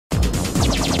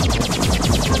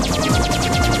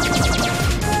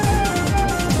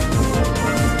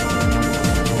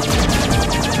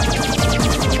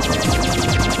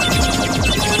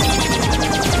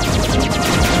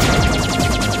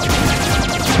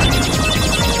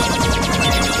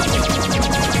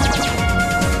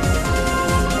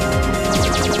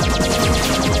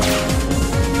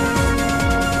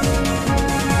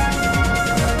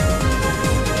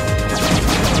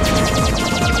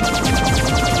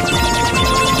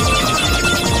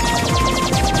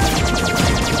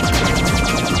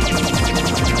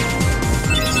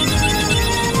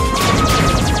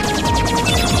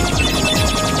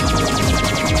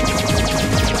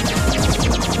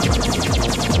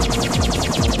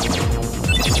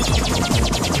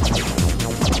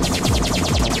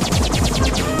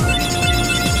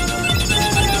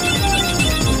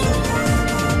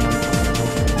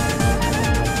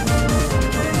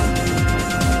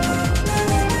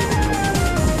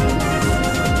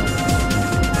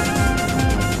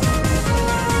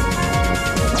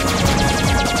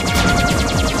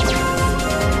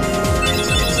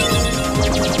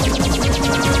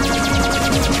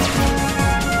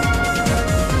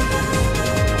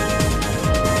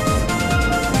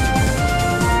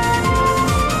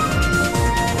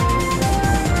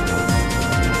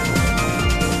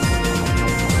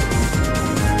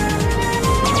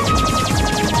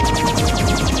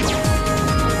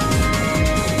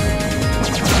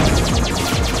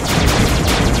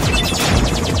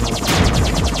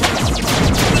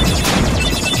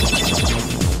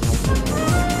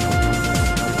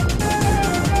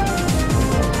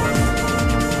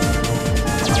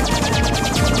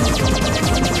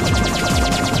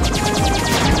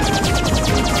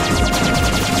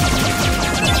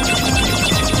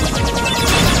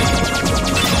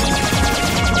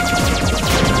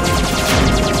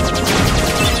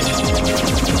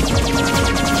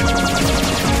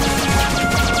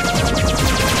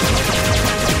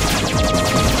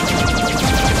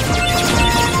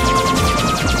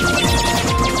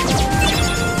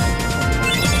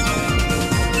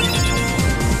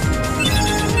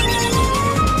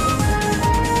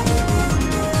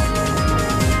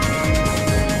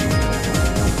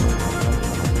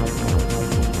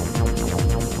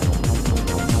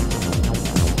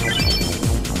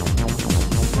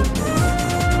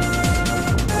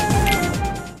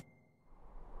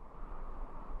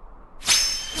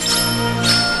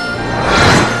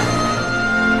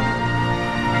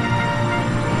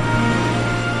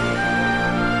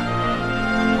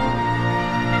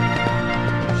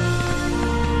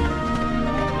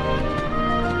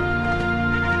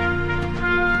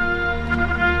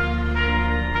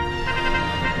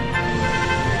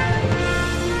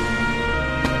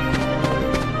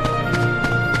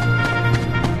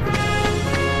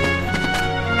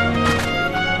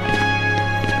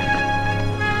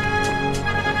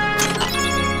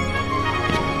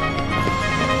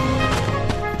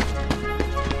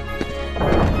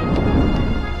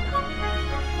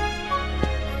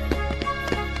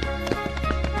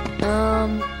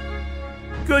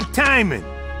Good timing.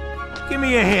 Give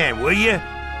me a hand, will you?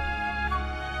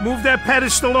 Move that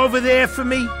pedestal over there for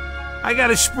me. I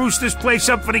gotta spruce this place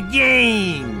up for the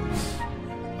games.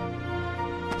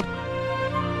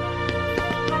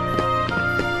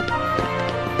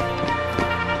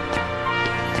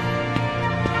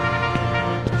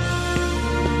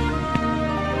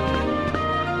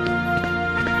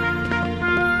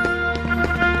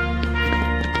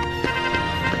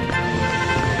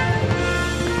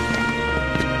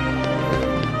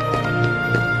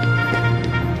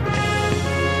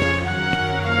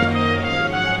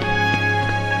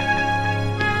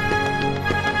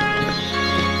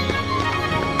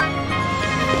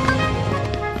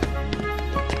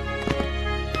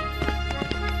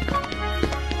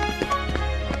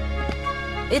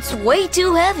 It's way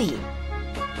too heavy.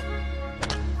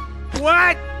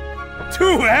 What?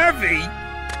 Too heavy?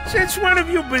 Since when have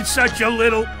you been such a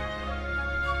little...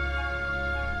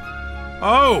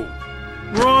 Oh,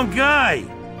 wrong guy.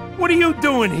 What are you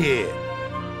doing here?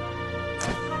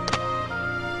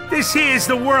 This here's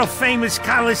the world-famous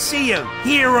Coliseum,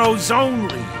 heroes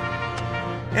only.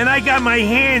 And I got my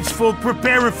hands full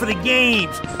preparing for the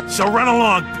games, so run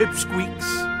along,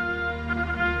 pipsqueaks.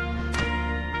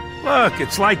 Look,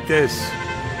 it's like this.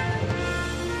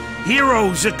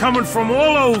 Heroes are coming from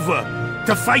all over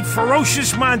to fight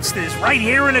ferocious monsters right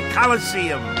here in the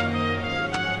Coliseum.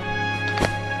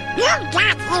 You've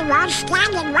got heroes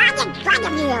standing right in front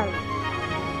of you.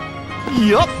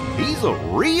 Yup, he's a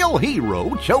real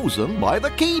hero chosen by the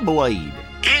Keyblade.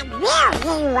 And we're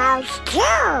heroes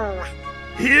too.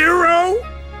 Hero?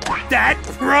 That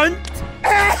runt?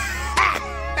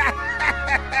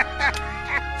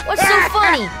 What's so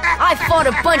funny? I fought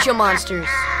a bunch of monsters.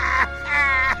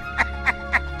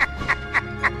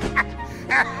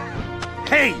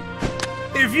 Hey,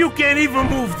 if you can't even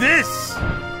move this,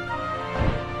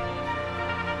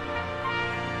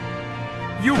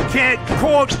 you can't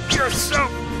call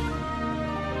yourself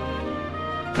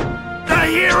a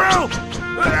hero?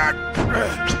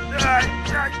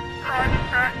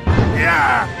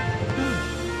 Yeah.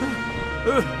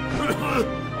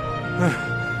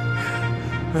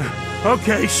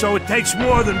 Okay, so it takes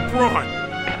more than brawn.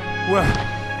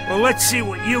 Well, let's see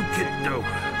what you can do.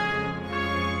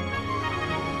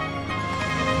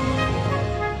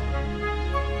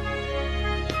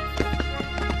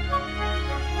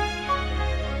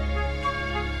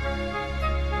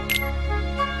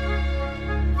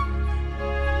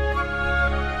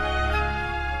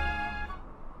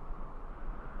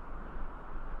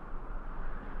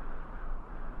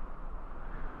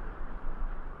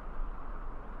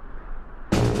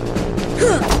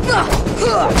 Ha!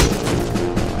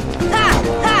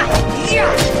 Ha!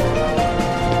 Yeah!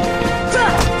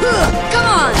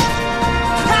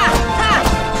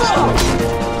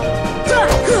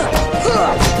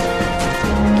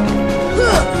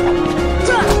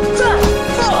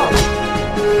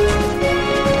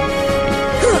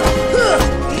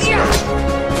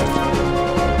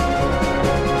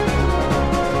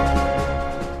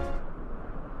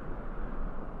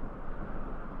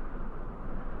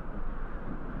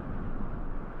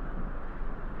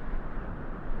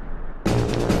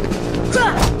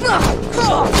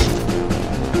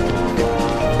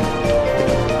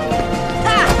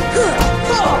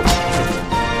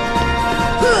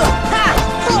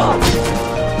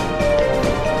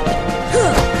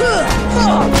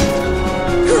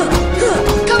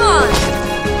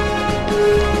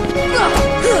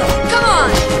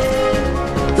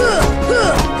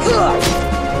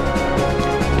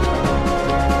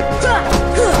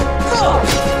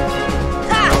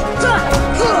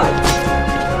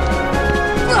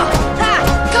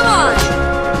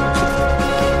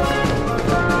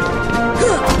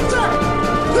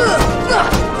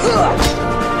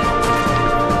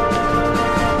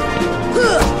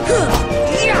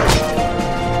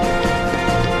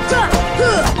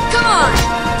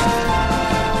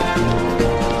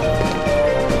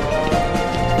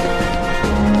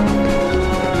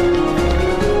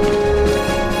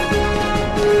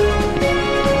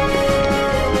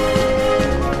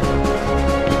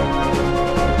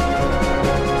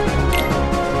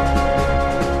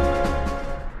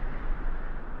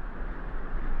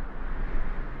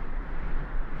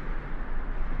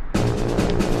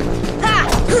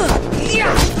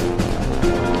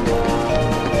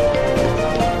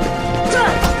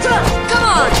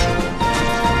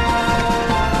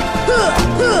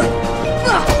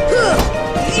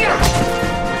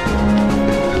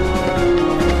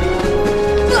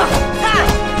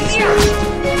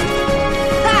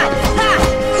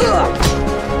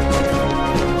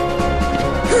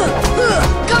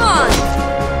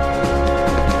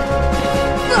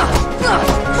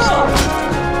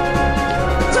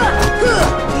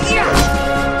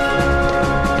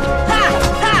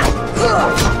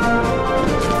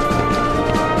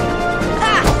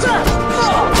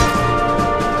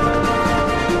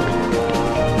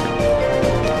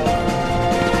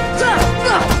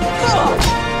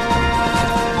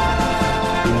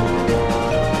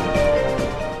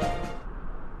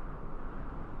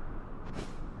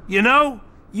 You know,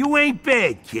 you ain't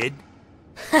bad, kid.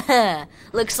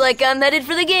 Looks like I'm headed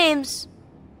for the games.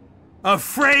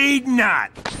 Afraid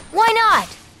not. Why not?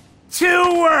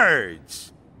 2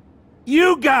 words.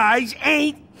 You guys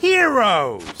ain't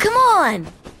heroes. Come on!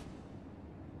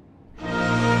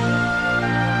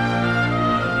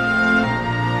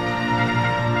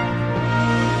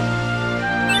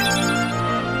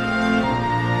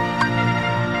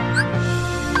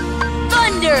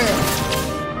 Thunder!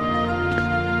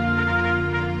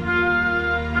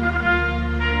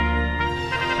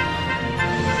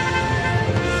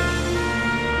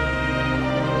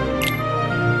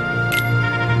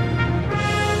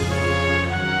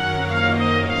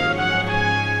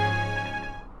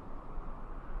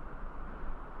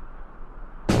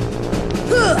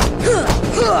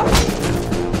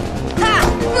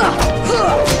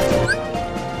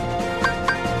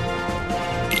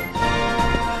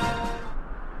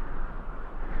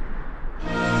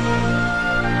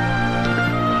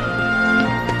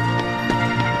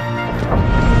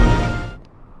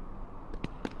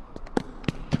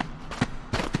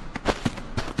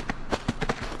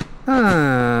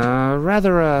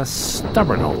 Rather a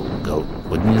stubborn old goat,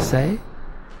 wouldn't you say?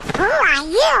 Who are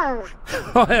you?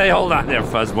 Oh, hey, hold on there,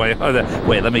 Fuzzboy.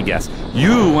 Wait, let me guess.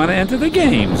 You want to enter the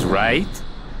games, right?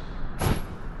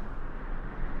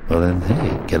 Well then,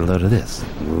 hey, get a load of this.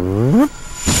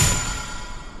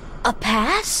 A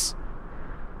pass?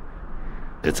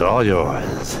 It's all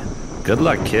yours. Good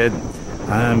luck, kid.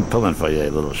 I'm pulling for you,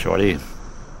 little shorty.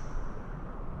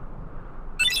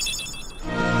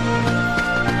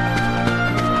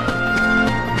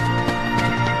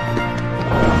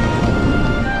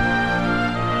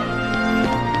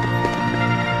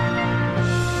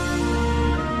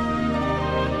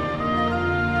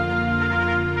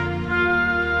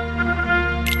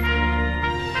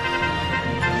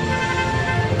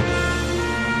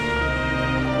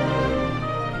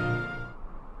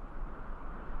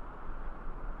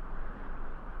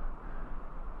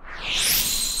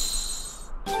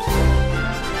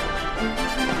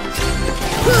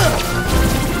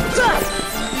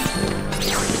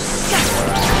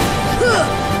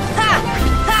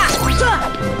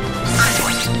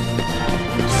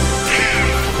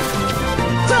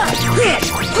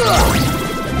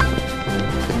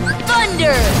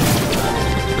 Thunder!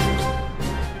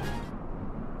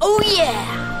 Oh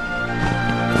yeah!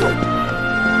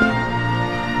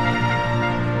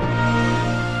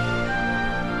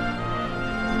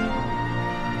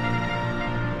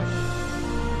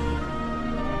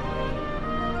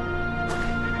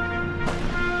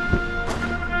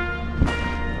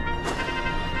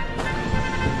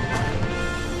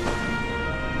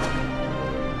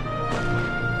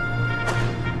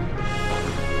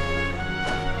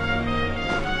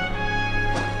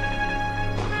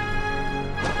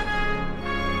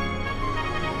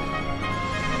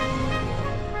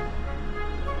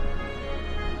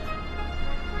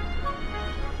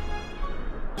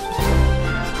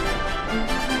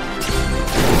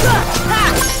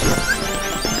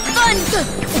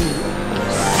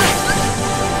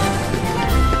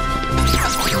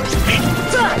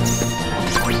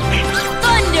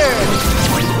 Thunder!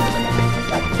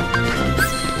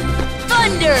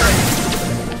 Thunder!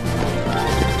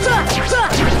 Good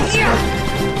shot! Here!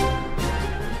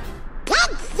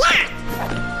 Good shot!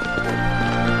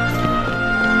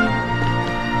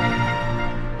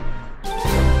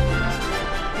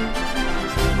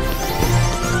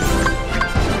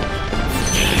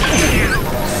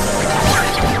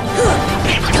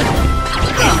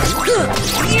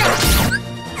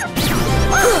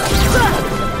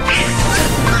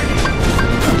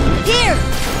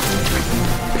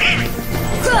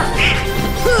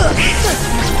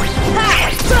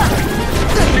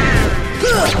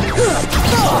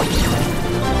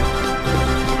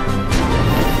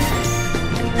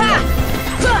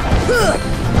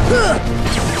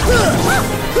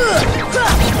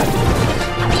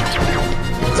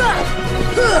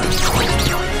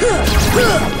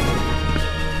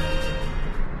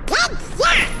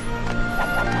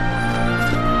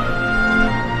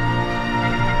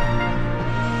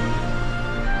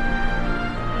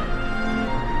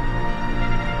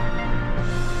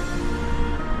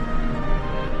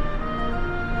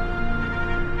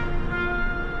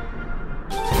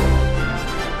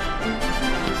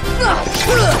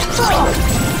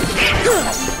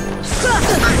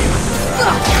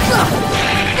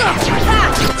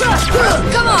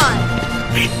 Come on!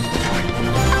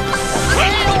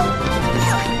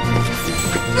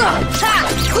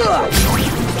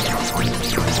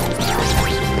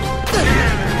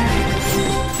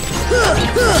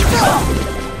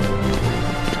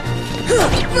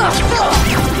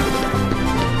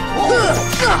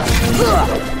 For Daisy!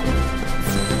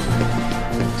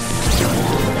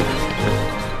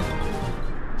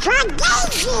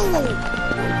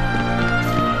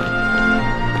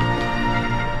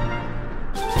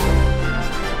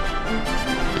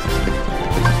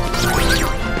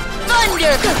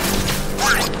 Thunder! Come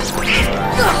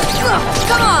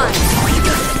on! Come on!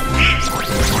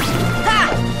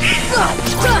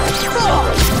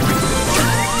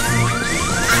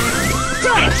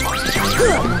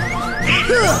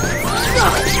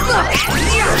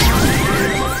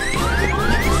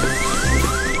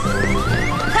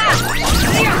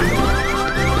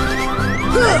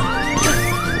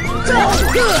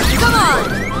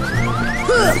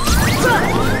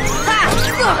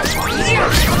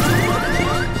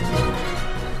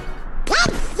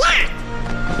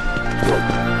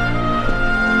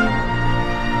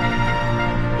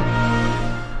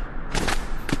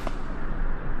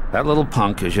 That little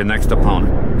punk is your next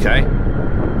opponent, okay?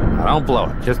 Now don't blow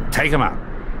it. Just take him out.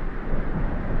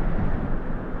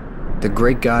 The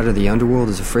great god of the underworld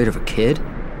is afraid of a kid?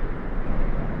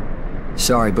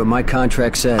 Sorry, but my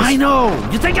contract says... I know!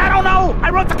 You think I don't know? I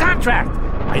wrote the contract!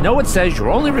 I know it says you're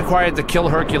only required to kill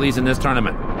Hercules in this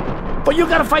tournament. But you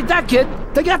gotta fight that kid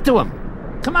to get to him.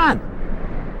 Come on.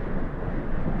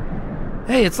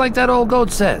 Hey, it's like that old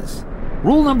goat says.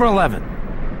 Rule number 11.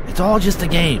 It's all just a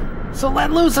game. So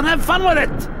let loose and have fun with it!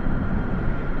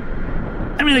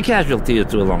 I mean, a casualty or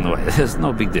two along the way. It's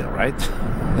no big deal, right?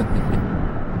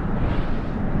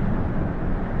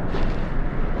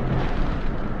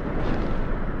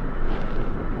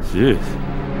 Jeez.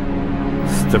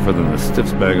 Stiffer than the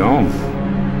stiff's bag home.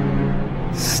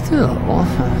 Still,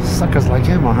 suckers like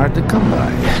him are hard to come by.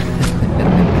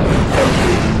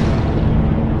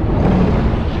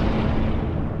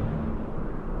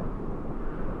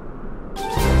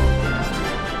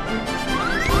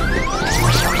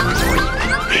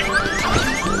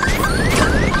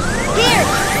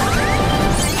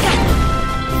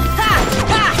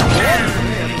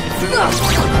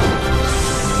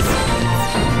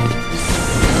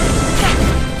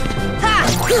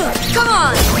 Come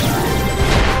on!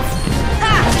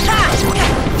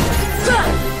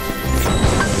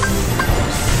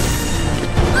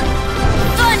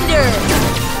 Thunder!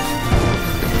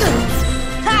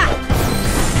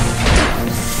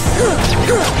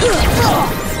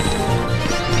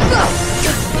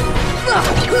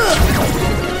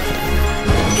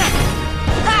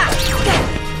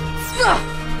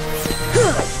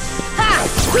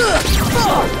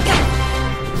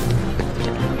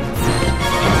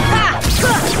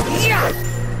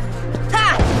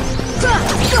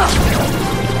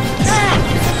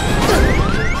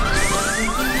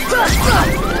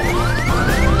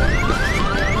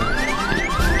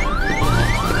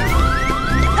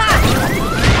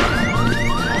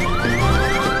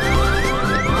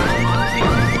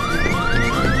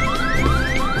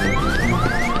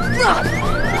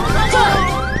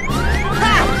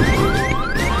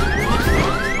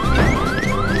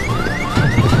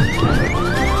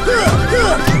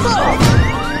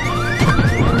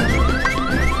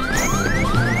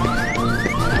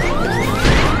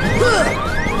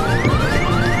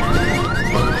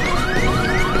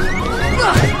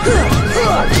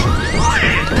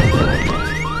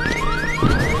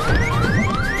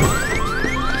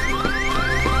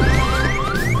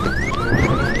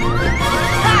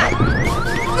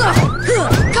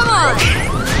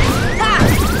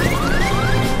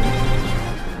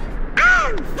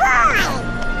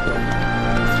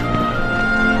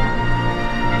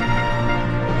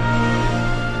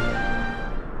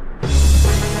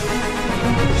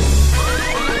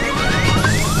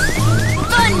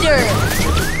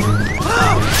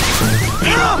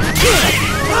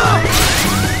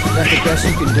 That's the best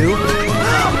you can do?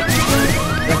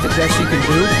 That's the best you can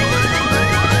do?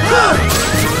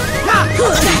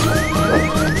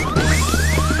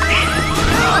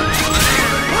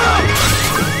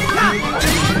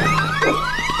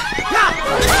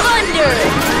 Thunder!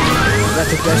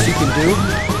 That's the best you can do?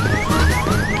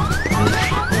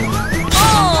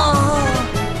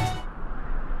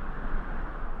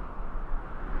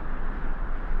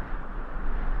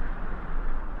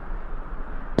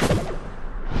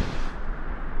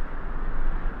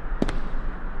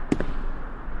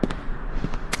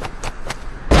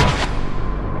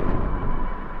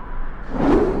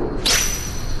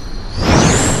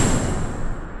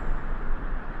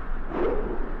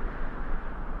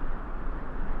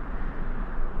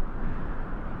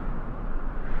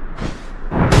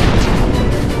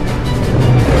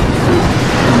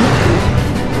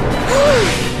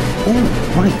 Oh,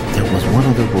 right, there was one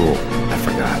other rule. I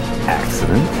forgot.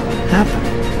 Accident happened.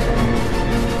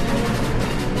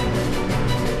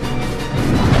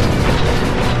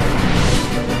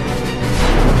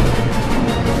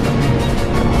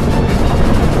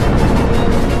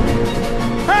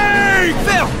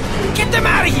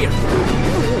 here.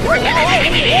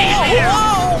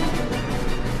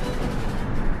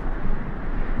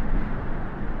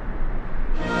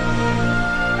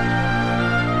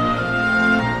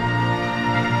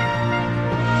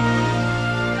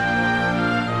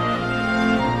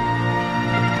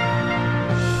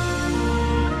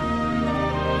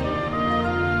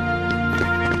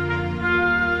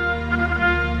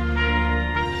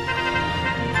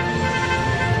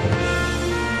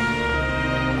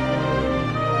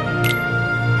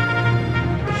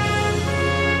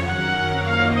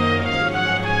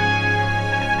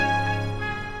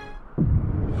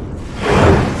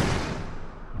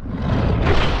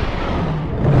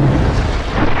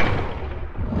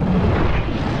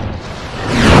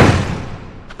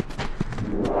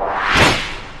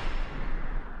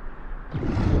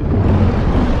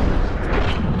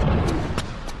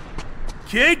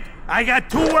 Kid, I got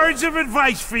 2 words of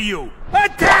advice for you.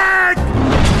 Attack!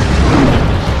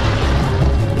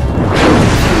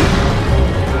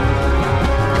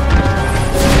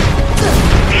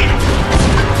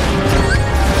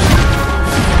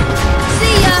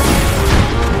 See ya!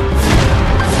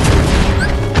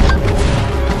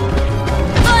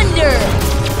 Thunder!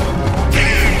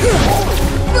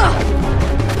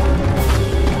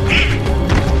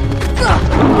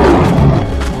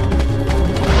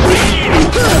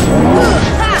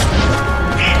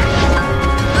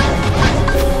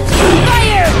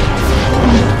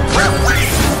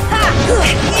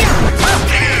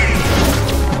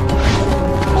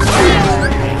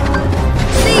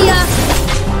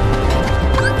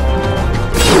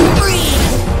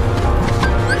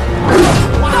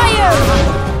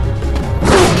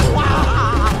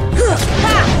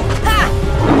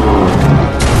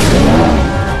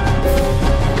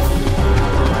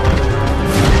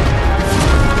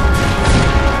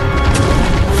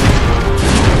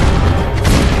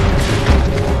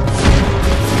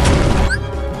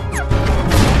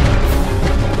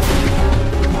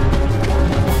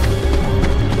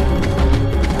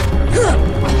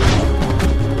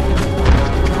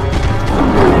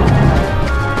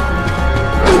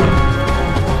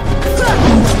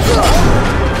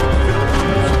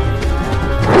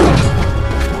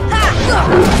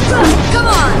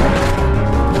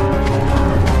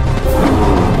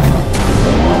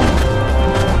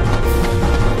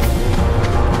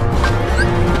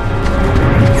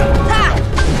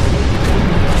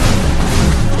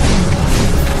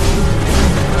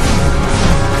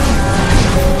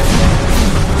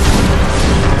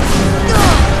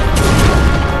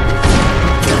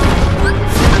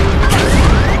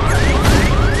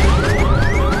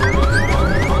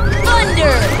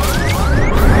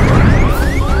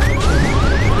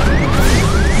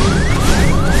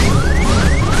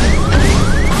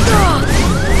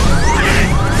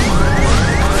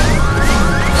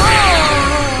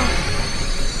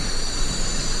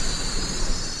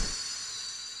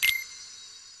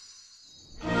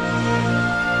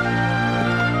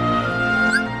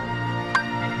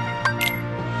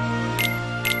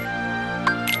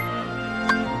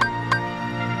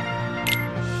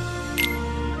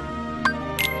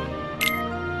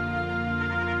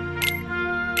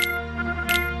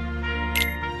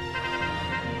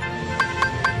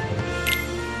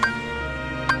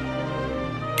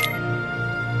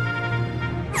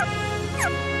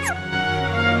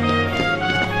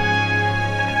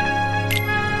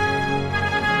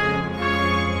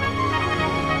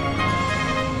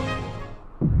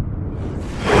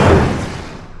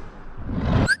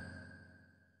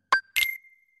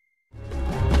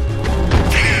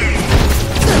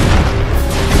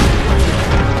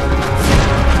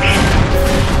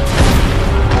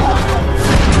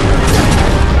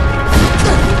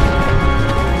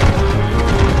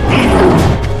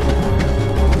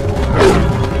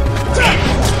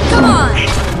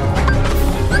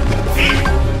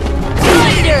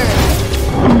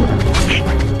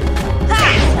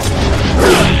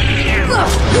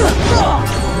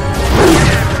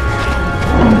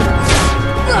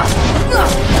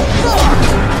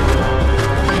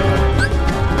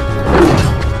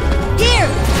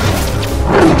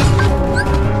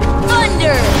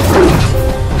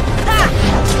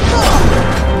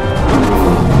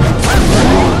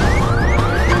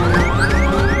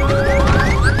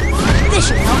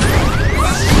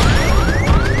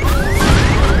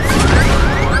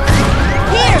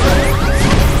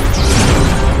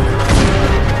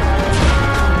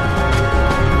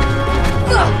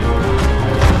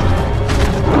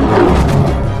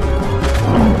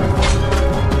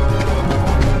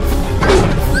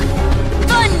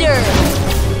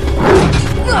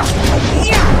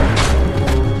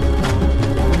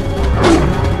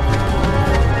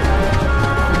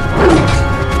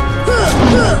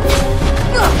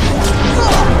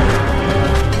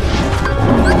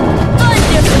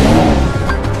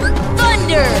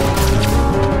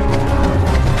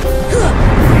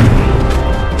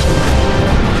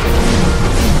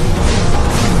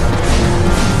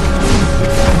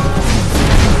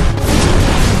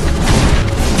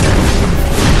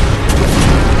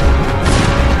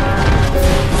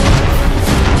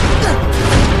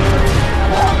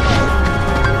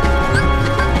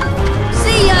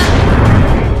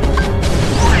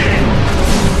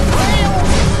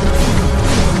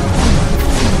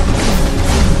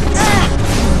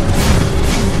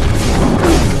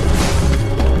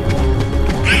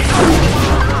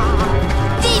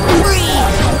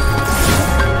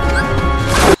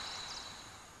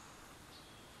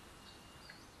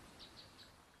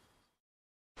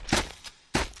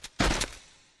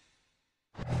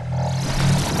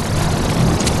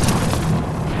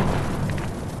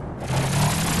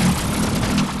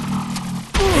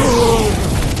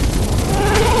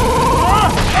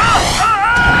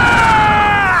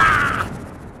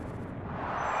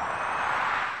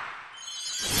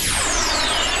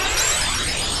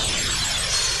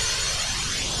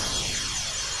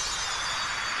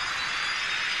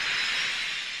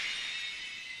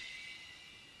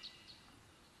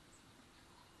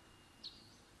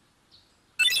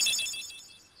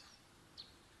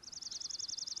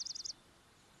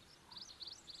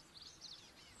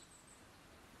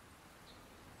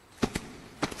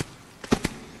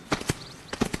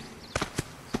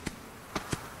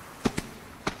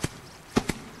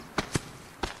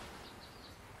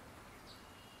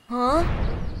 Huh?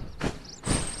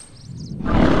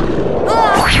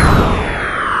 Whoa!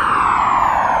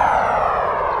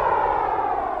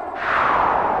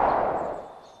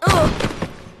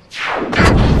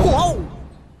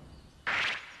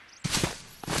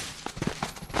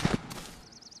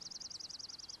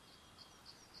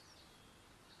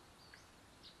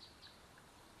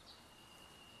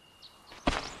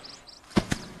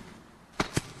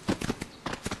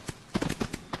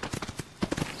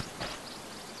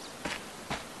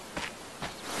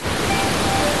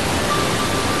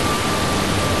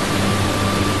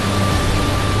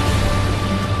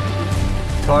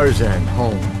 Tarzan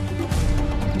home.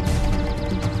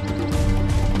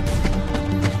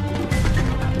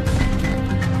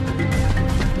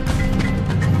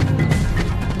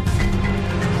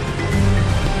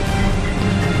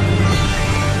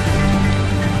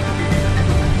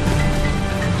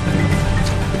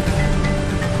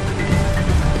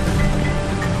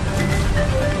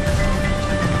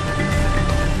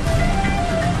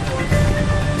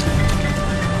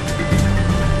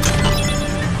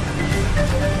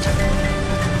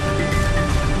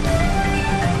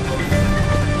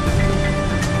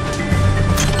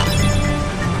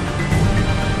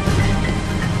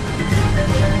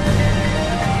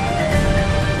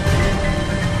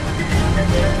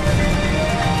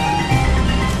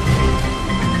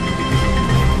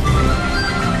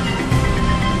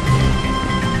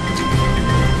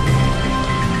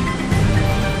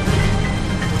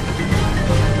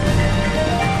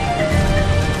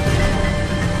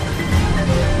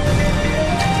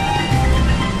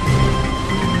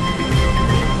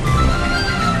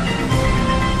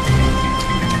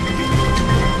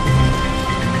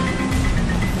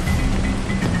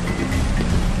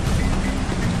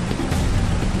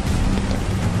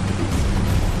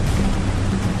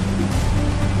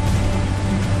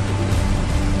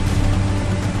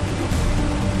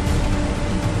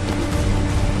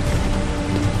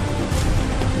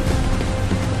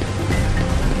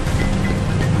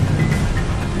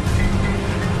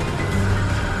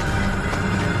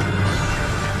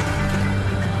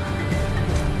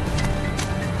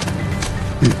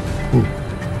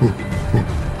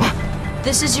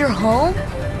 This is your home?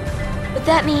 But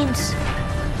that means...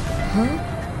 Huh?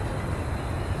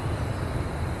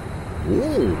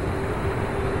 Oh.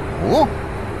 Huh?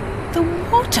 The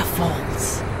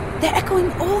waterfalls. They're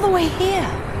echoing all the way here.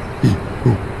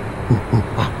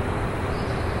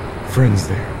 Friends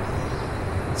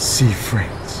there. See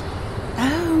friends.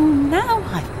 Oh, now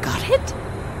I've got it.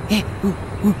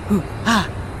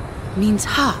 Means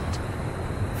heart.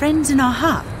 Friends in our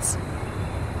hearts.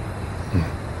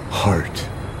 Heart.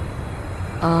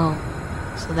 Oh,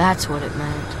 so that's what it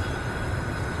meant.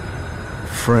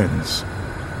 Friends.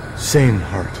 Same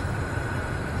heart.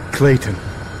 Clayton.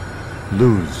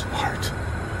 Lose heart.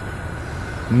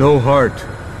 No heart.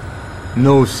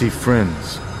 No see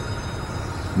friends.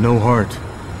 No heart.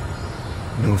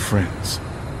 No friends.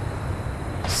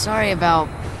 Sorry about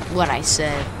what I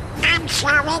said. I'm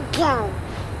sorry too.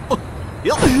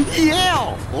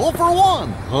 Yeah! All for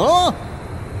one, huh?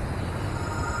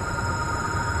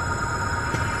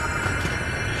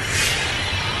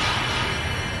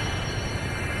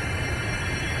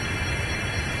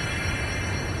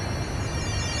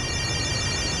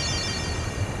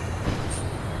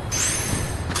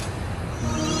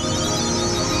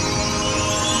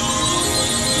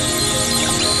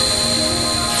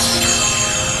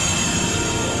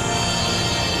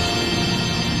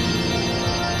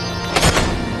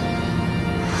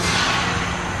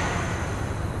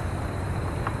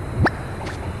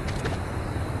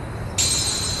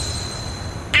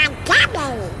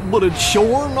 But it's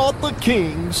sure not the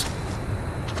Kings.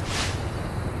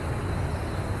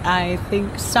 I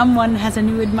think someone has a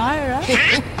new admirer.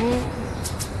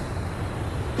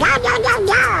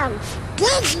 No.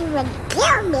 Dizzy would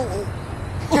kill me.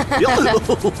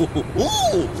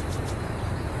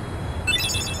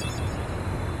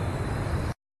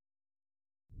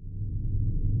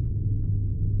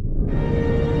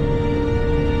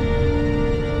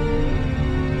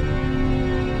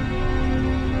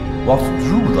 What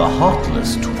drew the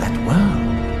Heartless to that world?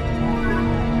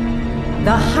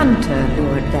 The hunter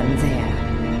lured them there.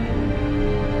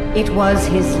 It was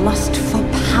his lust for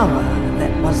power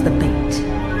that was the bait.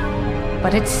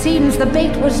 But it seems the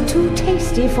bait was too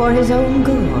tasty for his own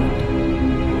good.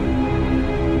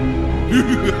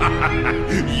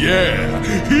 Yeah,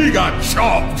 he got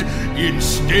chopped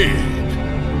instead.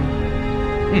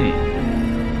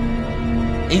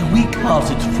 A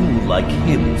weak-hearted fool like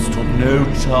him stood no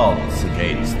chance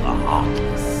against the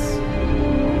Heartless.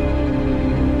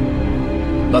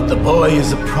 But the boy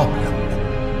is a problem.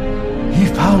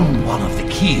 found one of the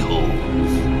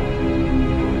keyholes.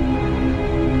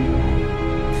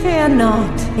 Fear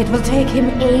not. It will take him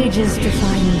ages to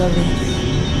find the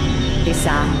rest.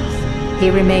 Besides, he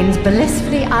remains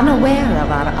blissfully unaware of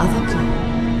our other plan.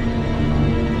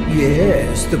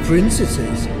 Yes, the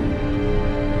princesses.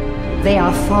 They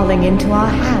are falling into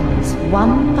our hands,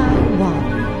 one by one.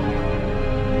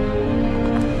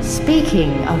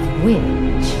 Speaking of which...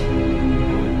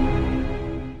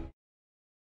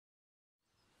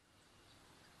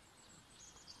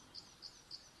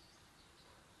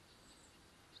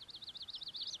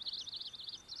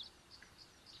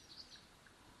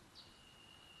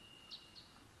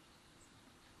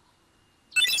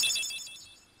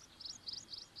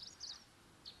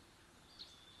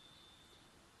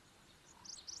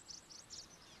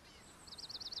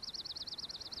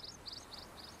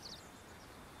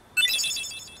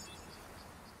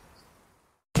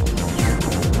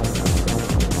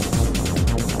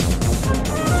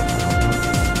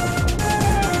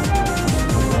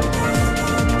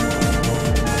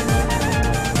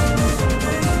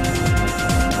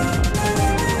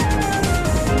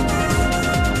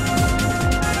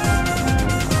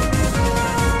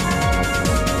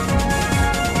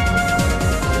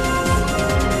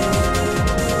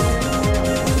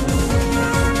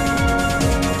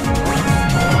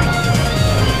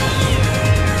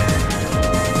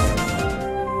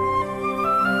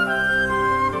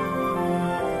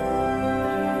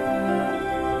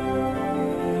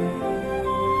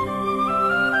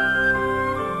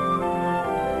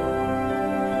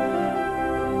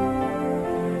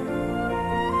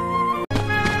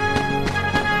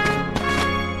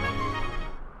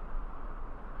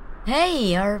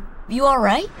 Hey, are you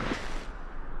alright?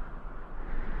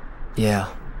 Yeah.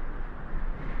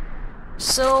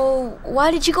 So,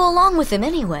 why did you go along with him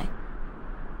anyway?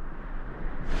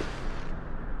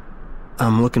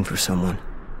 I'm looking for someone.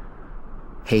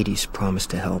 Hades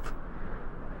promised to help.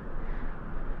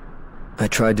 I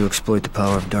tried to exploit the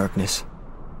power of darkness,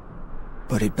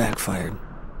 but it backfired.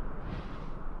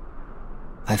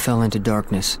 I fell into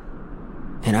darkness,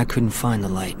 and I couldn't find the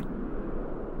light.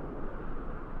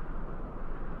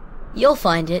 You'll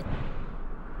find it.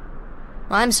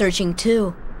 I'm searching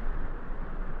too.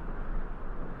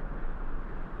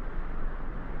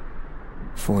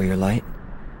 For your light?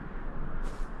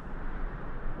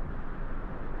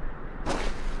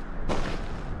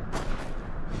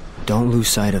 Don't lose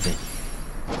sight of it.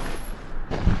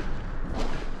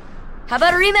 How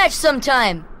about a rematch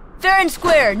sometime? Fair and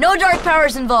square, no dark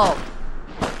powers involved.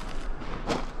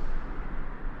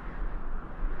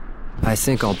 I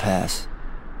think I'll pass.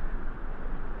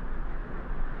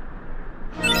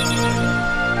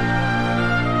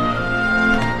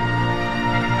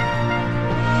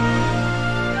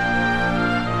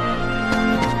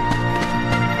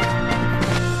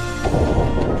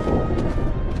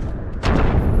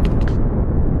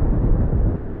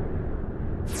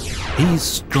 He's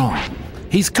strong.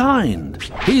 He's kind.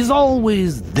 He's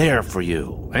always there for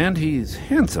you. And he's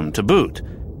handsome to boot.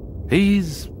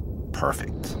 He's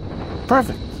perfect.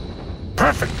 Perfect.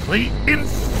 Perfectly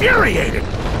infuriating.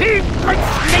 He makes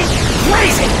me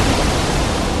crazy!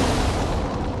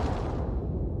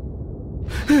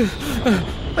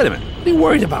 Wait a minute. What are you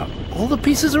worried about? All the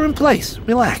pieces are in place.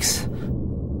 Relax.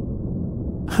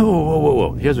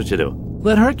 Whoa. Here's what you do.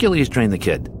 Let Hercules train the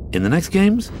kid. In the next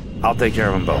games, I'll take care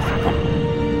of them both.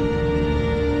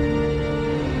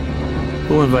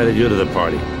 Who invited you to the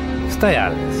party? Stay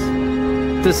out of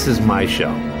this. This is my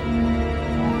show.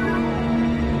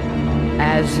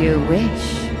 As you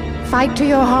wish. Fight to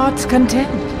your heart's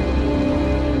content.